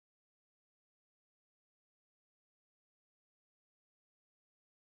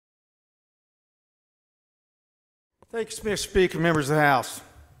Thank you, Mr. Speaker, members of the House.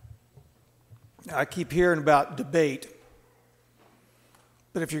 I keep hearing about debate,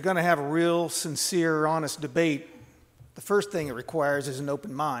 but if you're going to have a real, sincere, honest debate, the first thing it requires is an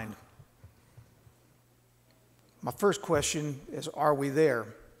open mind. My first question is, are we there?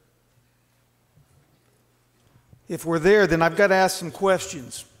 If we're there, then I've got to ask some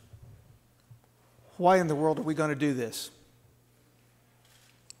questions. Why in the world are we going to do this?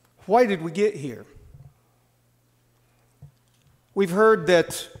 Why did we get here? We've heard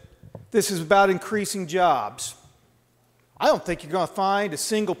that this is about increasing jobs. I don't think you're going to find a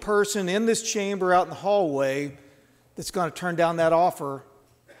single person in this chamber, out in the hallway, that's going to turn down that offer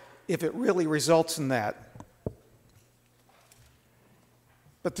if it really results in that.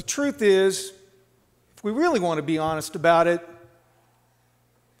 But the truth is, if we really want to be honest about it,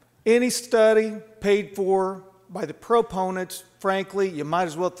 any study paid for by the proponents, frankly, you might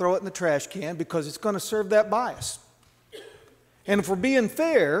as well throw it in the trash can because it's going to serve that bias. And if we're being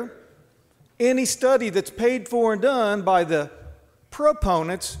fair, any study that's paid for and done by the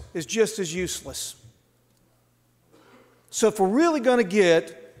proponents is just as useless. So if we're really going to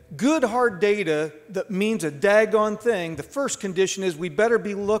get good, hard data that means a daggone thing, the first condition is we better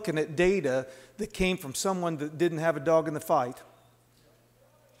be looking at data that came from someone that didn't have a dog in the fight.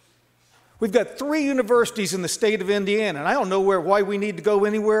 We've got 3 universities in the state of Indiana, and I don't know why we need to go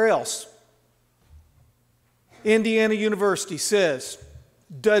anywhere else. Indiana University says,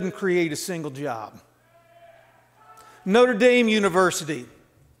 doesn't create a single job. Notre Dame University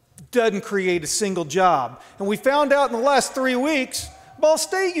doesn't create a single job. And we found out in the last 3 weeks, Ball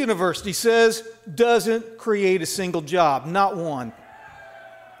State University says, doesn't create a single job, not one.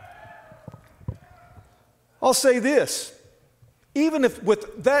 I'll say this, even if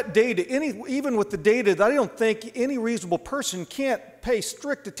with that data, even with the data that I don't think any reasonable person can't pay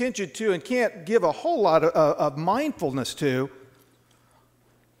strict attention to and can't give a whole lot of mindfulness to,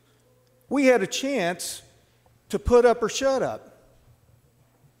 we had a chance to put up or shut up.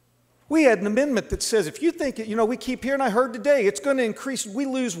 We had an amendment that says if you think, we keep hearing, I heard today, it's going to increase, we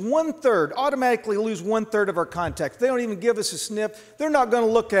lose 1/3, automatically lose 1/3 of our contacts. They don't even give us a sniff. They're not going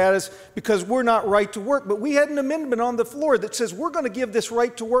to look at us because we're not right to work. But we had an amendment on the floor that says we're going to give this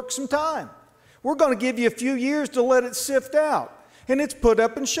right to work some time. We're going to give you a few years to let it sift out. And it's put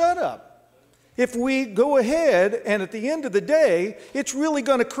up and shut up. If we go ahead and at the end of the day, it's really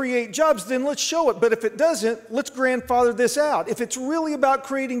going to create jobs, then let's show it. But if it doesn't, let's grandfather this out. If it's really about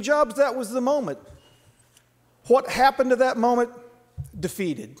creating jobs, that was the moment. What happened to that moment?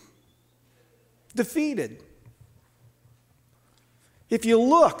 Defeated. Defeated. If you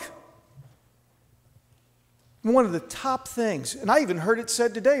look, one of the top things, and I even heard it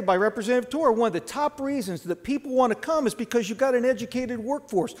said today by Representative Torr, one of the top reasons that people want to come is because you've got an educated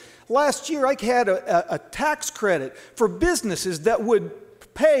workforce. Last year, I had a tax credit for businesses that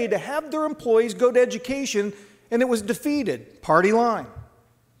would pay to have their employees go to education, and it was defeated. Party line.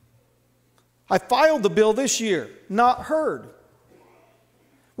 I filed the bill this year, not heard.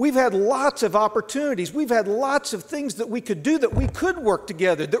 We've had lots of opportunities. We've had lots of things that we could do, that we could work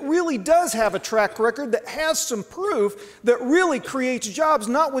together, that really does have a track record, that has some proof, that really creates jobs,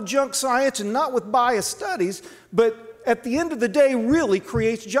 not with junk science and not with biased studies, but at the end of the day really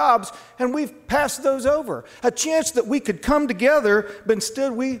creates jobs, and we've passed those over. A chance that we could come together, but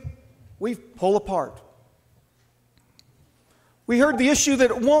instead we pull apart. We heard the issue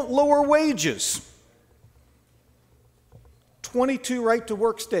that it won't lower wages. 22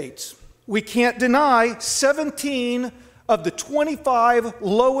 right-to-work states. We can't deny 17 of the 25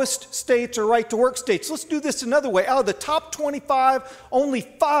 lowest states are right-to-work states. Let's do this another way. Out of the top 25, only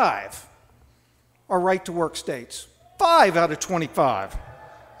 5 are right-to-work states. 5 out of 25.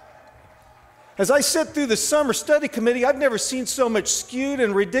 As I sit through the summer study committee, I've never seen so much skewed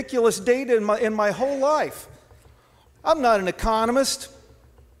and ridiculous data in my whole life. I'm not an economist.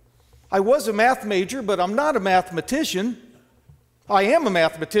 I was a math major, but I'm not a mathematician. I am a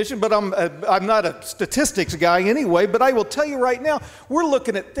mathematician, but I'm not a statistics guy anyway. But I will tell you right now, we're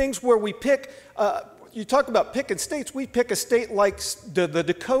looking at things where we pick, you talk about picking states, we pick a state like the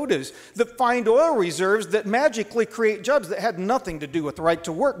Dakotas that find oil reserves that magically create jobs that had nothing to do with the right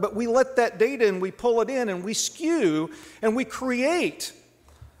to work. But we let that data and we pull it in and we skew and we create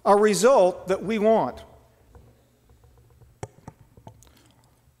a result that we want.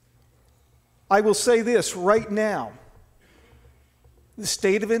 I will say this right now. The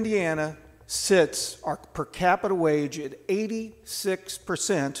state of Indiana sits our per capita wage at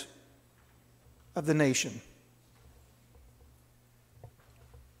 86% of the nation.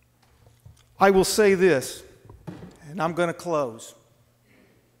 I will say this, and I'm going to close.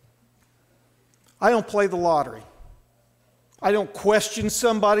 I don't play the lottery. I don't question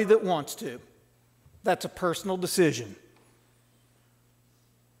somebody that wants to. That's a personal decision.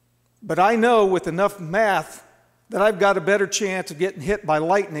 But I know with enough math that I've got a better chance of getting hit by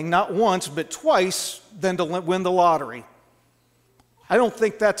lightning, not once, but twice, than to win the lottery. I don't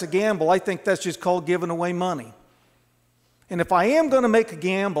think that's a gamble. I think that's just called giving away money. And if I am going to make a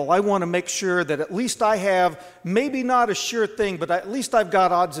gamble, I want to make sure that at least I have, maybe not a sure thing, but at least I've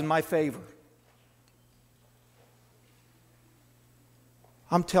got odds in my favor.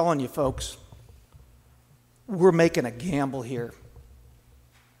 I'm telling you, folks, we're making a gamble here.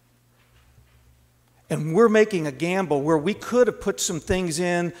 And we're making a gamble where we could have put some things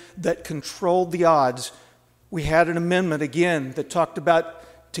in that controlled the odds. We had an amendment, again, that talked about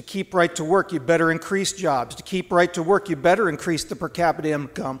to keep right to work, you better increase jobs. To keep right to work, you better increase the per capita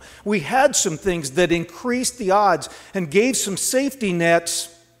income. We had some things that increased the odds and gave some safety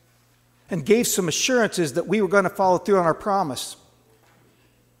nets and gave some assurances that we were going to follow through on our promise.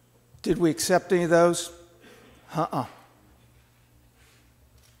 Did we accept any of those?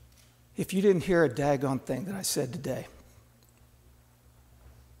 If you didn't hear a daggone thing that I said today,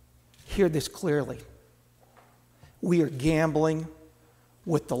 hear this clearly. We are gambling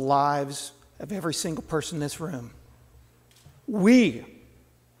with the lives of every single person in this room. We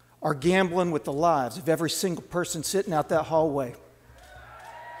are gambling with the lives of every single person sitting out that hallway.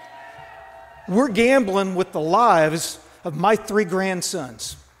 We're gambling with the lives of my 3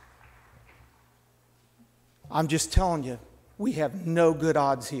 grandsons. I'm just telling you, we have no good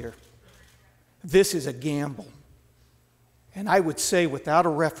odds here. This is a gamble. And I would say without a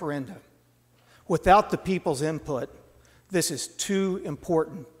referendum, without the people's input, this is too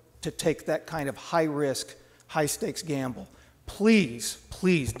important to take that kind of high-risk, high-stakes gamble. Please,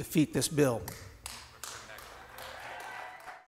 please defeat this bill.